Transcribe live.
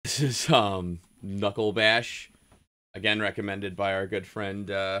This is Knuckle Bash, again recommended by our good friend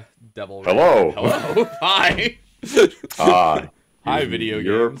Devil. Hello. Hello. Hi. Hi, video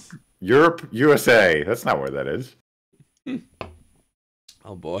games. Europe, USA. That's not where that is.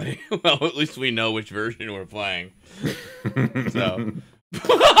 Oh boy. Well, at least we know which version we're playing. So.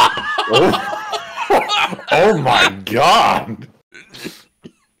 Oh my god.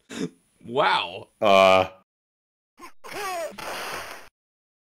 Wow.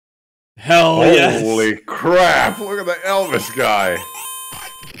 Hell yes. Holy crap! Look at the Elvis guy.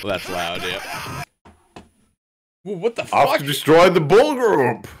 Well, that's loud, yeah. Well, what the Off fuck? to destroy the bull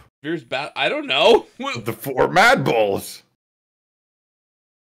group. Fierce bat. I don't know. The 4 Mad Bulls.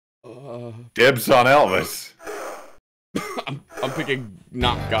 Dibs on Elvis. I'm picking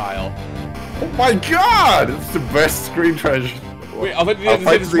not Guile. Oh my god! It's the best screen treasure. Wait, I'll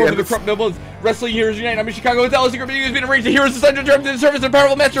fight the corrupt nobles. Wrestling heroes unite. I'm in Chicago. With Dallas, secret video has been arranged. The heroes assigned to terms in service of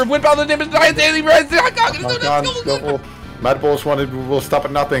powerful master of wind power, the damage, the daily rise. Mad Bulls wanted will stop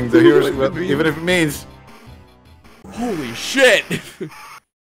at nothing. The heroes, even if it means. Holy shit!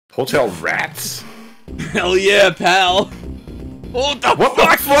 Hotel rats. Hell yeah, pal. What the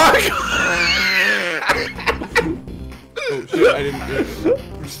fuck? Oh shit! I didn't.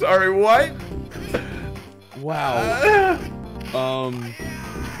 I'm sorry. What? Wow.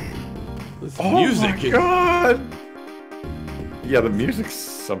 This music. Oh my god. Yeah, the music's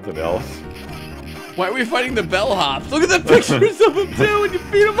something else. Why are we fighting the bellhops? Look at the pictures of them too when you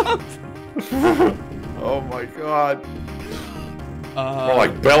beat them up. Oh my god. More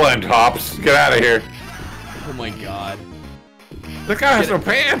like bell end hops. Get out of here. Oh my god. The guy has no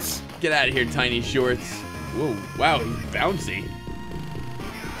pants. Get out of here, tiny shorts. Whoa, wow, he's bouncy.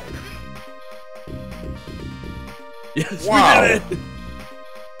 Yes, wow. We did it!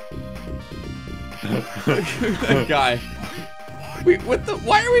 That guy. Wait, what the?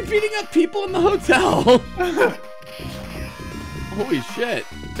 Why are we beating up people in the hotel? Holy shit.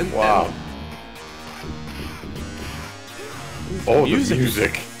 Wow. Oh, the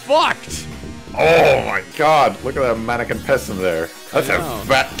music. Fucked. Oh my god, look at that mannequin pissing there. That's a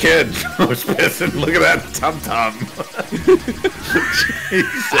fat kid who's pissing. Look at that tum-tum.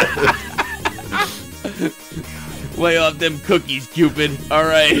 Jesus. Lay off them cookies, Cupid.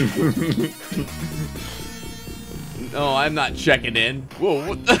 Alright. No, I'm not checking in. Whoa,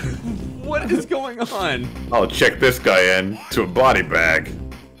 what the? What is going on? I'll check this guy in to a body bag.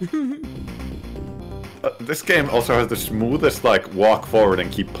 This game also has the smoothest, like, walk forward and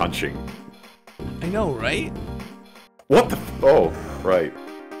keep punching. I know, right? What the oh, right.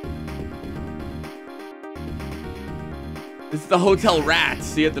 It's the hotel rats.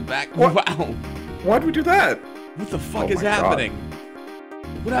 See at the back? What? Wow. Why'd we do that? What the fuck is happening? God.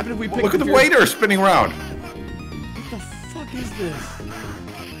 What happened if we picked Look at the waiter spinning around. What the fuck is this?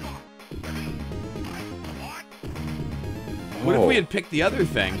 What if we had picked the other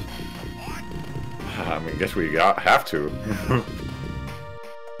thing? I mean, I guess we have to.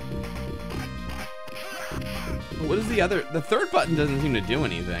 What is the other? The third button doesn't seem to do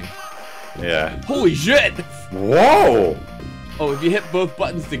anything. Yeah. Holy shit! Whoa! Oh, if you hit both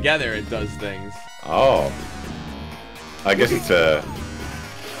buttons together, it does things. Oh. I guess it's a...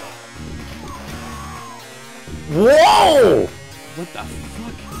 Whoa! What the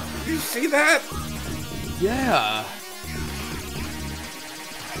fuck? Did you see that? Yeah.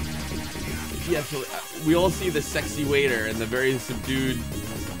 Yeah, so we all see the sexy waiter and the very subdued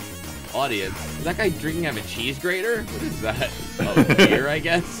audience. Is that guy drinking out of a cheese grater? What is that? Oh, beer, I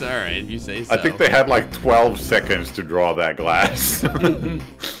guess? Alright, if you say so. I think they had like 12 seconds to draw that glass.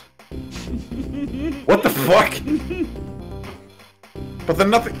 What the fuck? But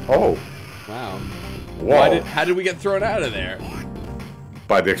then nothing... Oh. Wow. Whoa. How did we get thrown out of there?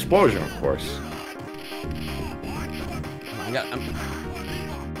 By the explosion, of course.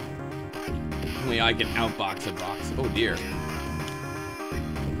 Only I can outbox a box. Oh dear.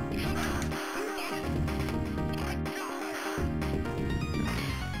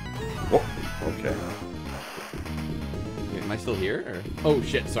 Oh, okay. Wait, am I still here? Or? Oh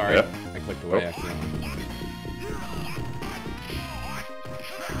shit, sorry. Yep. I clicked away accidentally.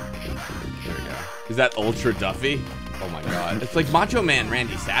 There we go. Is that Ultra Duffy? Oh my god. It's like Macho Man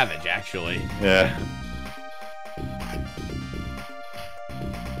Randy Savage, actually. Yeah.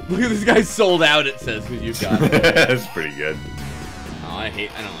 Look at this guy sold out, it says, who you got. That's pretty good. Oh, I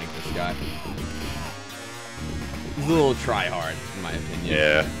don't like this guy. He's a little try-hard, in my opinion.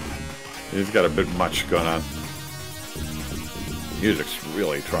 Yeah. He's got a bit much going on. Music's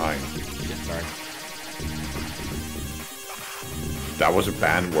really trying. Yeah, sorry. That was a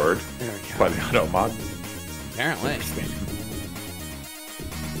banned word There we go. by the auto mod. Apparently.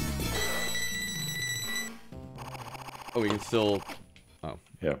 Oh, we can still. Oh.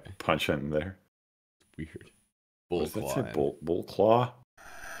 Yeah, punch in there. Weird. Bull claw. That bull claw?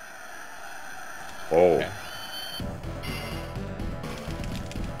 Oh. Okay.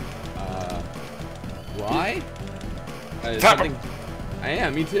 Why? Something... I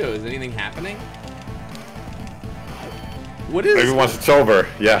am, me too. Is anything happening? What is... Maybe once it's over,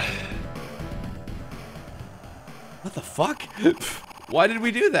 yeah. What the fuck? Why did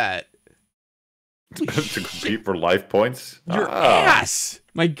we do that? To compete for life points? Your ass!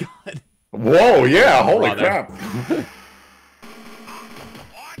 My god. Whoa, yeah, holy crap.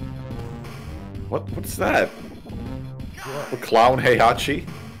 What's that? A clown Heihachi?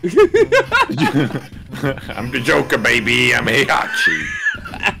 I'm the Joker, baby. I'm Heihachi.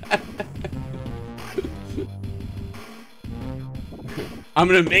 I'm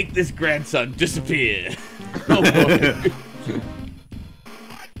gonna make this grandson disappear. Oh boy.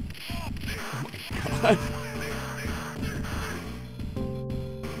 Oh my god.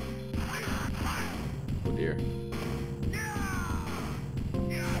 Oh dear.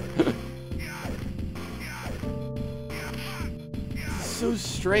 So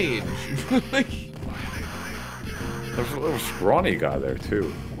strange. Like, there's a little scrawny guy there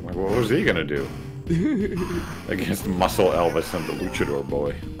too. Like, what was he gonna do against Muscle Elvis and the Luchador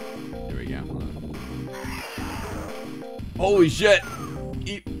Boy? Here we go. Holy shit!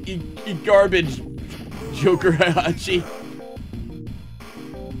 Eat garbage, Joker Heihachi.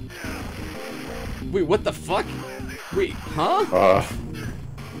 Wait, what the fuck? Wait, huh?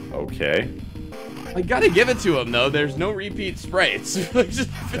 Okay. I gotta give it to him though. There's no repeat sprites.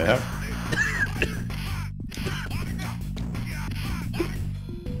 Yeah.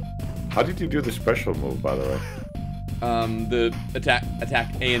 How did you do the special move, by the way? The attack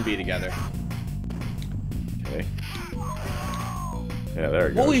A and B together. Okay. Yeah, there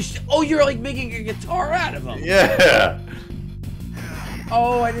we go. Holy shit! Oh, you're like making a guitar out of him. Yeah.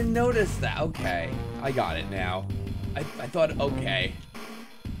 Oh, I didn't notice that. Okay, I got it now. I thought, okay.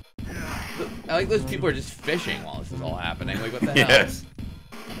 I like those people are just fishing while this is all happening. Like, what the hell? Yes.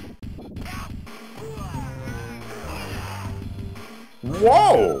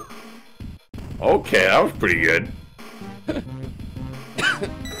 Whoa! Okay, that was pretty good.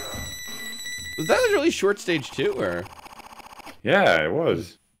 Was that a really short stage too, or? Yeah, it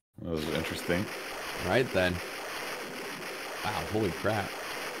was. That was interesting. Right then. Wow, holy crap.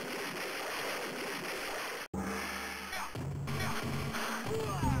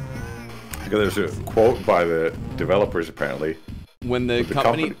 There's a quote by the developers, apparently. When the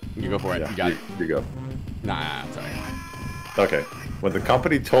company... You go for it. Yeah, you got it. You go. Nah, sorry. Okay. When the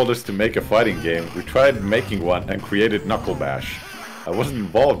company told us to make a fighting game, we tried making one and created Knuckle Bash. I wasn't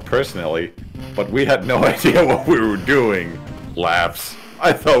involved personally, but we had no idea what we were doing. Laughs.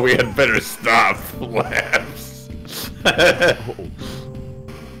 I thought we had better stuff. Laughs.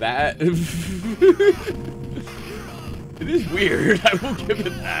 That... It is weird. I will give it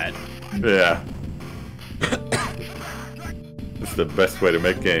that. Yeah. It's the best way to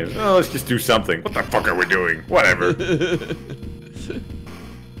make games. Oh, let's just do something. What the fuck are we doing? Whatever.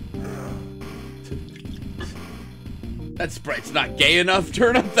 That sprite's not gay enough.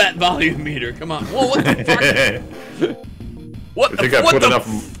 Turn up that volume meter. Come on. Whoa, what the fuck? What the fuck? I put enough...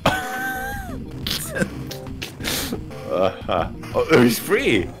 Oh, he's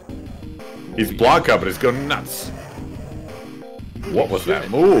free. He's block up and it's going nuts. What was that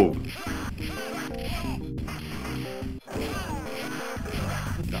move?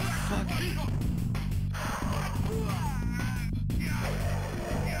 What the fuck?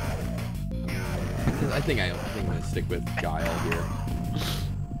 I think I'm gonna stick with Guile here.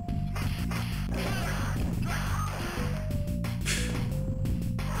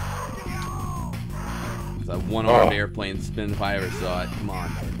 It's a one-armed airplane spin if I ever saw it. Come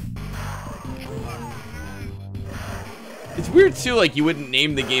on. It's weird too, like you wouldn't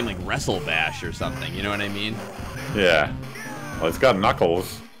name the game like Wrestle Bash or something, you know what I mean? Yeah. Well, it's got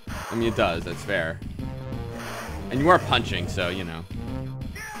Knuckles. I mean, it does, that's fair. And you are punching, so, you know.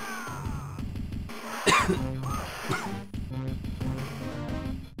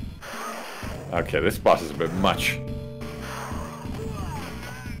 Okay, this boss is a bit much.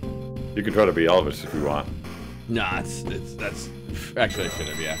 You can try to be Elvis if you want. Nah, that's... Actually, I should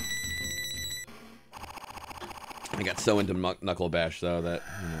have, yeah. I got so into Knuckle Bash, though, that,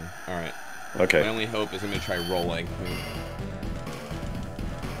 you know. Alright. Okay. My only hope is I'm gonna try rolling.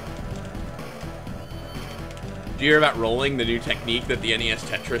 Do you hear about rolling, the new technique that the NES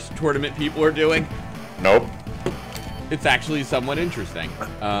Tetris tournament people are doing? Nope. It's actually somewhat interesting.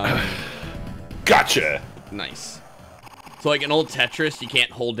 Gotcha! Nice. So like in old Tetris, you can't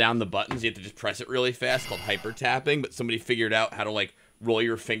hold down the buttons. You have to just press it really fast, called hyper tapping. But somebody figured out how to like roll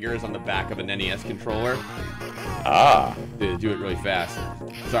your fingers on the back of an NES controller. Ah. To do it really fast.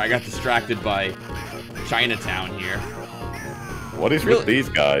 Sorry, I got distracted by Chinatown here. What is with these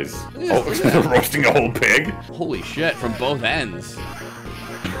guys? Oh, they're roasting a whole pig? Holy shit, from both ends.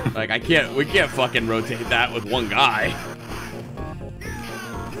 Like, we can't fucking rotate that with one guy.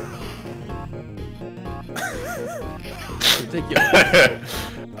 Ridiculous.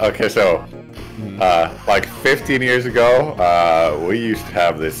 Okay, so, like 15 years ago, we used to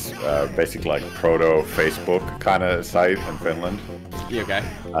have this basic like proto-Facebook kind of site in Finland. You okay?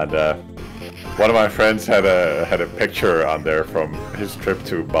 And one of my friends had a picture on there from his trip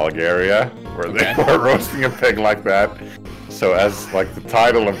to Bulgaria, where they were roasting a pig like that. So as like the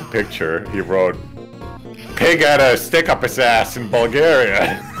title of the picture, he wrote, "Pig had a stick up his ass in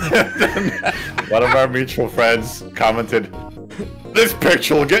Bulgaria." Then one of our mutual friends commented, "This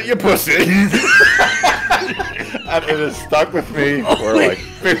picture will get you pussy." And it has stuck with me for like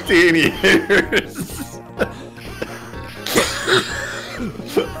 15 years.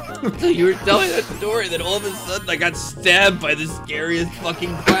 So you were telling that story, that all of a sudden I got stabbed by the scariest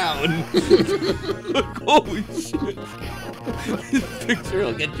fucking clown. Like, holy shit. This picture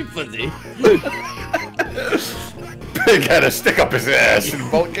will get you pussy. Pig had a stick up his ass in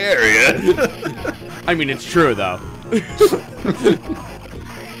Bulgaria. I mean, it's true, though.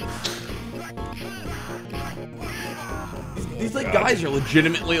 These like guys are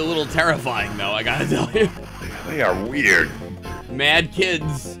legitimately a little terrifying, though, I gotta tell you. They are weird. Mad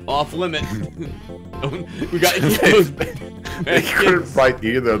kids, off limit. We got those. They couldn't write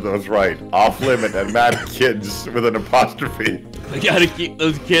either of those right. Off limit and mad kids with an apostrophe. We gotta keep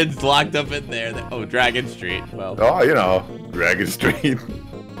those kids locked up in there. Oh, Dragon Street. Well. Oh, you know, Dragon Street.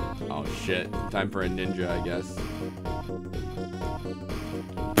 Oh shit! Time for a ninja, I guess.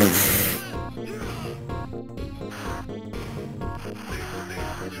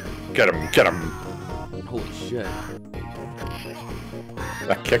 Get him! Get him! Holy shit!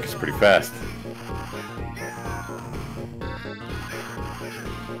 That kick is pretty fast.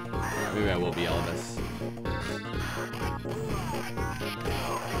 Maybe I will be Elvis.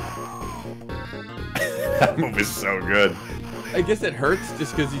 That move is so good. I guess it hurts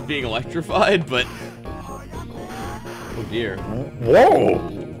just because he's being electrified, but... Oh dear. Whoa!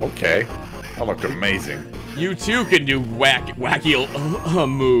 Okay. That looked amazing. You too can do wacky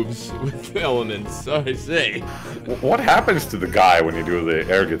moves with elements, I say. What happens to the guy when you do the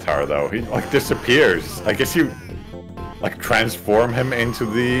air guitar, though? He, like, disappears. I guess you, like, transform him into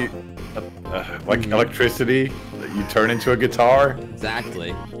the, electricity that you turn into a guitar?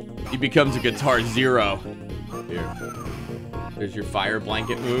 Exactly. He becomes a Guitar Zero. Here. There's your fire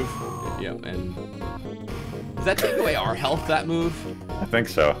blanket move. Yep, and... Does that take away our health, that move? I think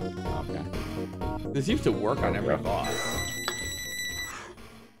so. Okay. This used to work on every boss.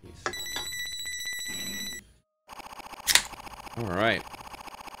 Alright.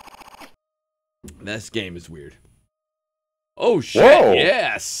 This game is weird. Oh shit, whoa.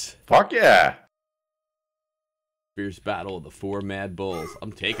 Yes! Fuck yeah! Fierce battle of the 4 mad bulls.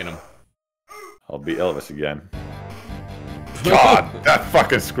 I'm taking them. I'll be Elvis again. God, that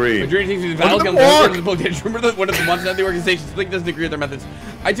fucking scream. During the battle comes remember one of the monsters of the organization Split doesn't agree with their methods.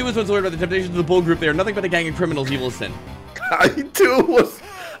 I too was once lured by the temptations of the bull group. They are nothing but a gang of criminals, evil sin. I too was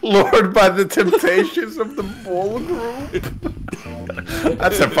lured by the temptations of the bull group.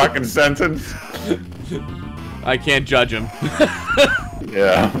 That's a fucking sentence. I can't judge him.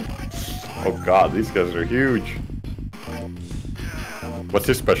 Yeah. Oh god, these guys are huge. What's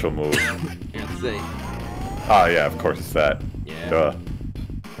his special move? Let's see. Oh yeah, of course it's that. Yeah. Duh.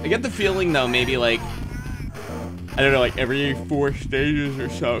 I get the feeling though, maybe like, I don't know, like every 4 stages or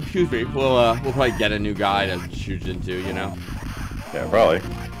so. Excuse me. We'll probably get a new guy to shoot into, you know. Yeah, probably.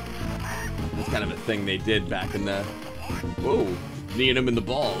 That's kind of a thing they did back in the. Whoa, kneeing him in the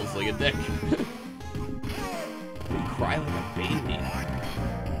balls like a dick. You cry like a baby.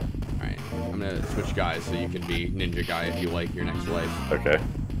 All right, I'm gonna switch guys so you can be ninja guy if you like your next life. Okay.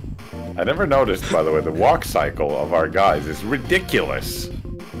 I never noticed, by the way, the walk cycle of our guys is ridiculous.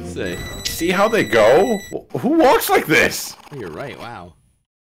 Let's see. See how they go? Who walks like this? Oh, you're right. Wow.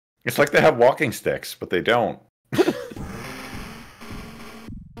 It's like they have walking sticks, but they don't.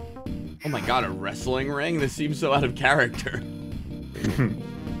 Oh my god, a wrestling ring? This seems so out of character.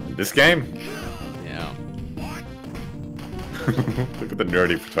 This game? Yeah. Look at the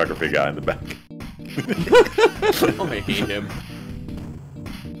nerdy photography guy in the back. Oh, I hate him.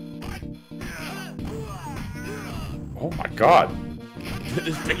 Oh my god.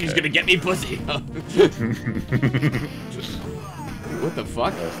 This piggy's gonna get me pussy. What the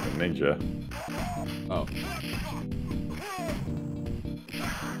fuck? That's the ninja. Oh.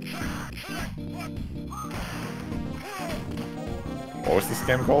 What was this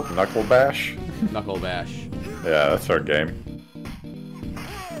game called? Knuckle Bash? Knuckle Bash. Yeah, that's our game. There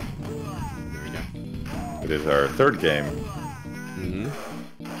we go. It is our third game. Mm-hmm.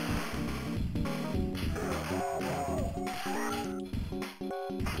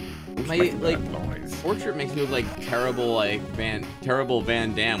 Portrait makes me look like terrible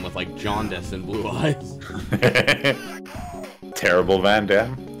Van Damme with like jaundice and blue eyes. Terrible Van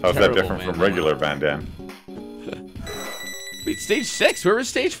Damme? How's that Terrible different Van from regular Van Damme? Wait, stage 6? Where was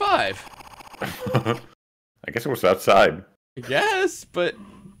stage 5? I guess it was outside. I guess, but...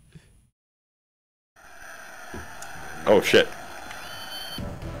 Oh, shit.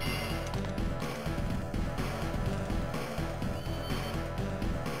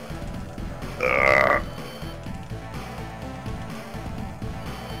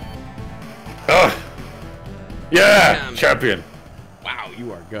 Yeah! Damn. Champion! Wow,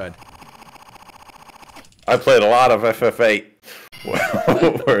 you are good. I played a lot of FF8.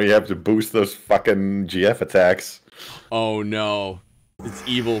 Where you have to boost those fucking GF attacks. Oh no. It's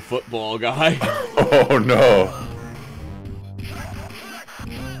evil football guy. Oh no.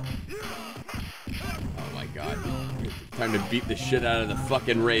 Oh my god. Time to beat the shit out of the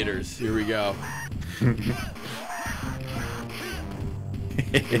fucking Raiders. Here we go.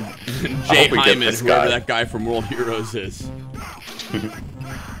 Jay Hyman, whoever that guy from World Heroes is.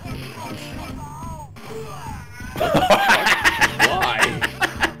 Why?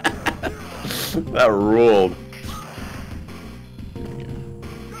 That ruled.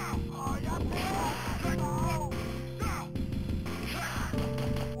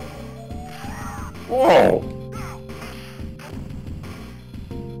 Whoa!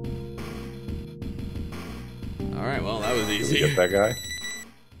 Alright, well, that was easy. Did we get that guy? I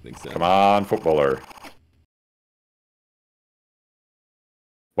think so. Come on, footballer.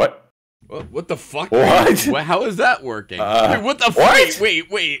 What? What the fuck? What? How is that working? Wait, what the what?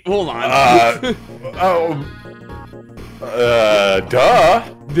 Wait, hold on.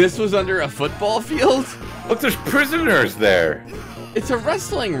 Duh. This was under a football field? Look, there's prisoners there. It's a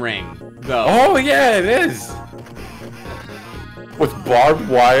wrestling ring, though. Oh, yeah, it is. With barbed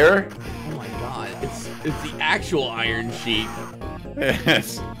wire? Oh my god, it's the actual Iron Sheik.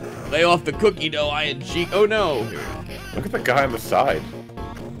 Yes. Lay off the cookie dough, Iron Sheik. Oh no. Look at the guy on the side.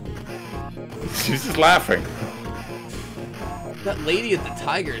 She's just laughing. That lady at the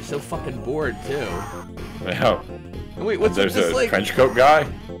tiger is so fucking bored, too. Yeah. And wait, what's There's with this, a like... trench coat guy?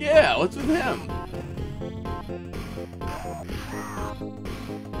 Yeah, what's with him?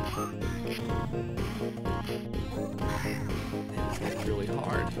 This guy's really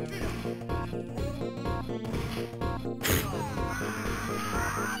hard.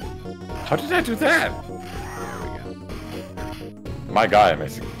 How did I do that? There we go. My guy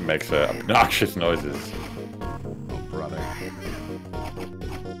makes obnoxious noises. Oh, brother.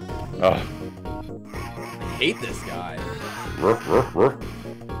 Oh. I hate this guy. Ruh, ruh, ruh.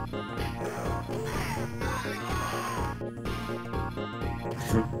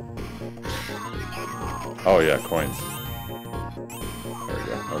 Oh yeah, coins. There we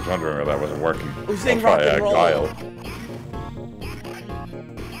go. I was wondering why that wasn't working. Who's saying I'll rock try, and roll? Guile.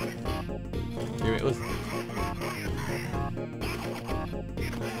 Wait, listen.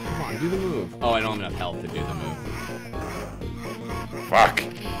 Come on, do the move. Oh, I don't have enough health to do the move. Fuck.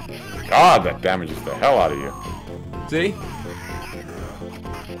 God, that damages the hell out of you. See?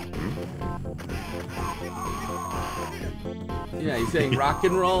 Yeah, he's saying rock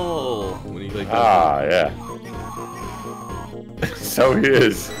and roll when he like. Ah, yeah. So he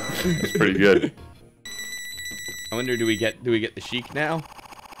is. That's pretty good. I wonder, do we get the Sheik now?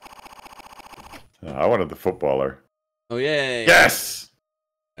 I wanted the footballer. Oh yay! Yes.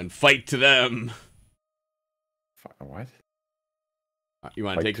 And fight to them. What? You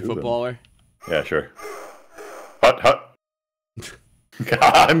want to take the footballer? Yeah, sure. Hut.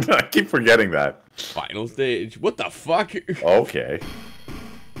 God, I keep forgetting that. Final stage. What the fuck? Okay.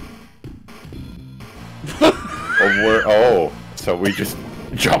 So we just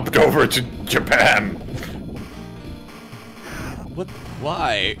jumped over to Japan. What?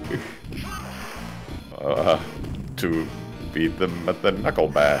 Why? To beat them at the Knuckle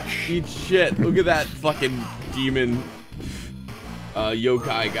Bash. Eat shit. Look at that fucking demon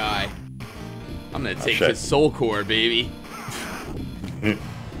yokai guy. I'm gonna take his soul core, baby.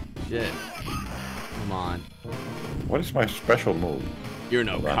 Shit. Come on. What is my special move? You're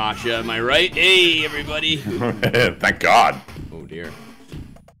no Kasha, am I right? Hey, everybody. Thank God. Oh, dear.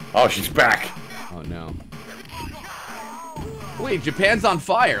 Oh, she's back. Oh, no. Wait, Japan's on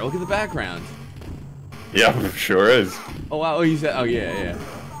fire. Look at the background. Yeah, sure is. Oh wow, oh, you said, oh yeah, yeah.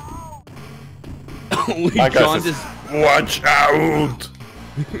 Only My John guy just... says, watch out!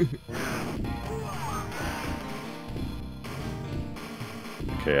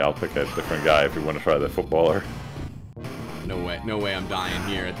 Okay, I'll pick a different guy if you want to try the footballer. No way I'm dying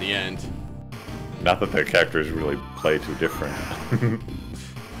here at the end. Not that their characters really play too different.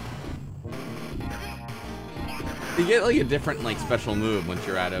 You get like a different like special move once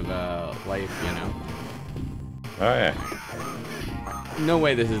you're out of life, you know? Oh yeah. No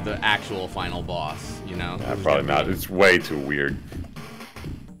way this is the actual final boss, you know? Yeah, probably not. It's way too weird.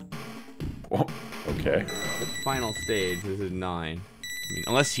 Oh, okay. The final stage, this is 9. I mean,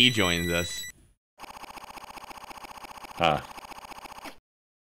 unless he joins us. Huh.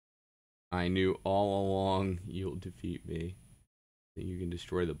 I knew all along you'll defeat me. That you can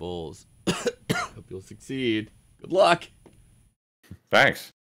destroy the bulls. Hope you'll succeed. Good luck.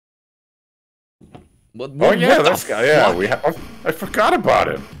 Thanks. What oh yeah, this guy. Yeah, fuck? I forgot about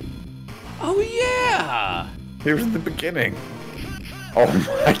him. Oh yeah. He was in the beginning. Oh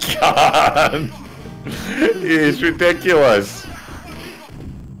my god. He's ridiculous.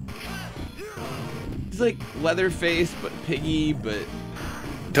 He's like Leatherface, but piggy, but...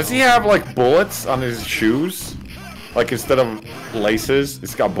 Does he have, like, bullets on his shoes? Like, instead of laces,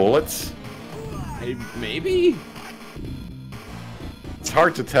 it's got bullets? Maybe? It's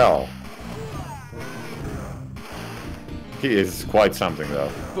hard to tell. He is quite something,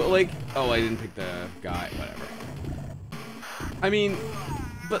 though. But, like... Oh, I didn't pick the guy. Whatever. I mean...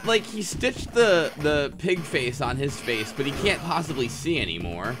 But, like, he stitched the pig face on his face, but he can't possibly see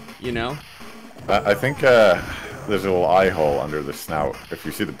anymore, you know? I think, there's a little eye hole under the snout. If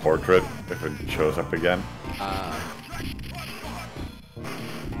you see the portrait, if it shows up again.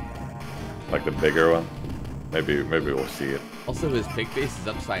 Like the bigger one. Maybe we'll see it. Also, his pig face is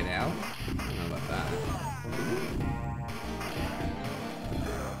upside down. I don't know about that.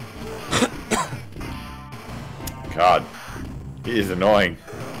 God. He is annoying.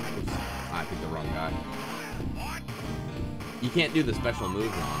 Oops, I picked the wrong guy. You can't do the special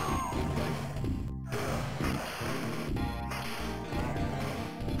moves on him.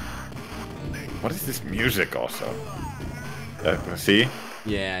 What is this music also? See?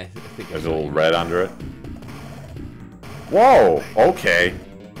 Yeah, I think there's a little red under it. Whoa! Okay.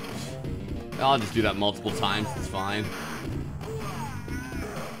 I'll just do that multiple times, it's fine.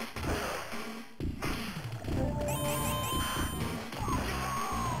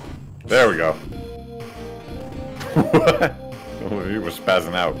 There we go. Oh, he was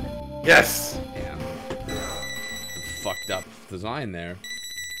spazzing out. Yes! Yeah. Fucked up design there.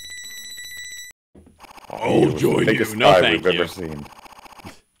 Oh, join you. No, thank you. Ever seen.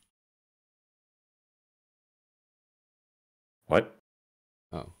 What?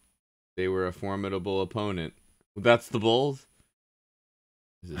 Oh. They were a formidable opponent. That's the Bulls?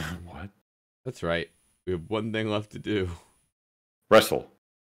 What? That's right. We have one thing left to do. Wrestle.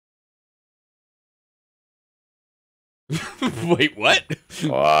 Wait, what?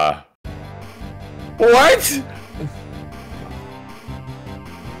 What?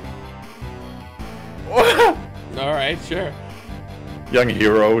 Alright, sure. Young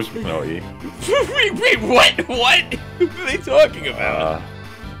Heroes. No, E. wait, what? What? What are they talking about?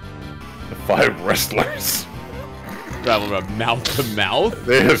 The 5 wrestlers. Traveled from mouth to mouth?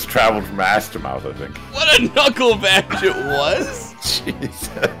 They just traveled from ass to mouth, I think. What a knuckle match it was!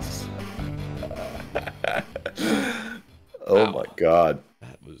 Jesus. Oh wow. My god.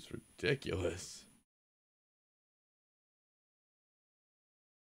 That was ridiculous.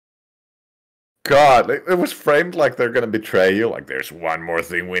 God, it was framed like they're gonna betray you. Like, there's one more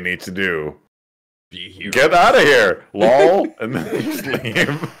thing we need to do. Be here. Get out of here, lol. And then they just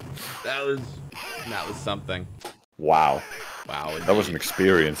leave. That was something. Wow. Wow. Indeed. That was an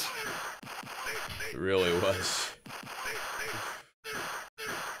experience. It really was.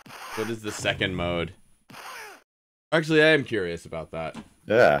 What is the second mode? Actually, I am curious about that.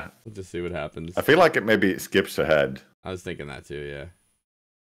 Yeah. We'll just see what happens. I feel like it maybe skips ahead. I was thinking that too, yeah.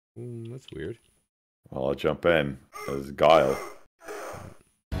 That's weird. Well, I'll jump in as Guile.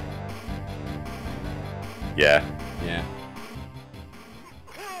 Yeah. Yeah.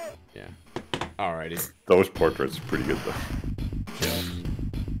 Yeah. Alrighty. Those portraits are pretty good though.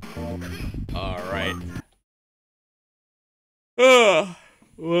 Alright.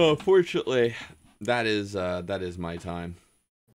 Well, fortunately, that is my time.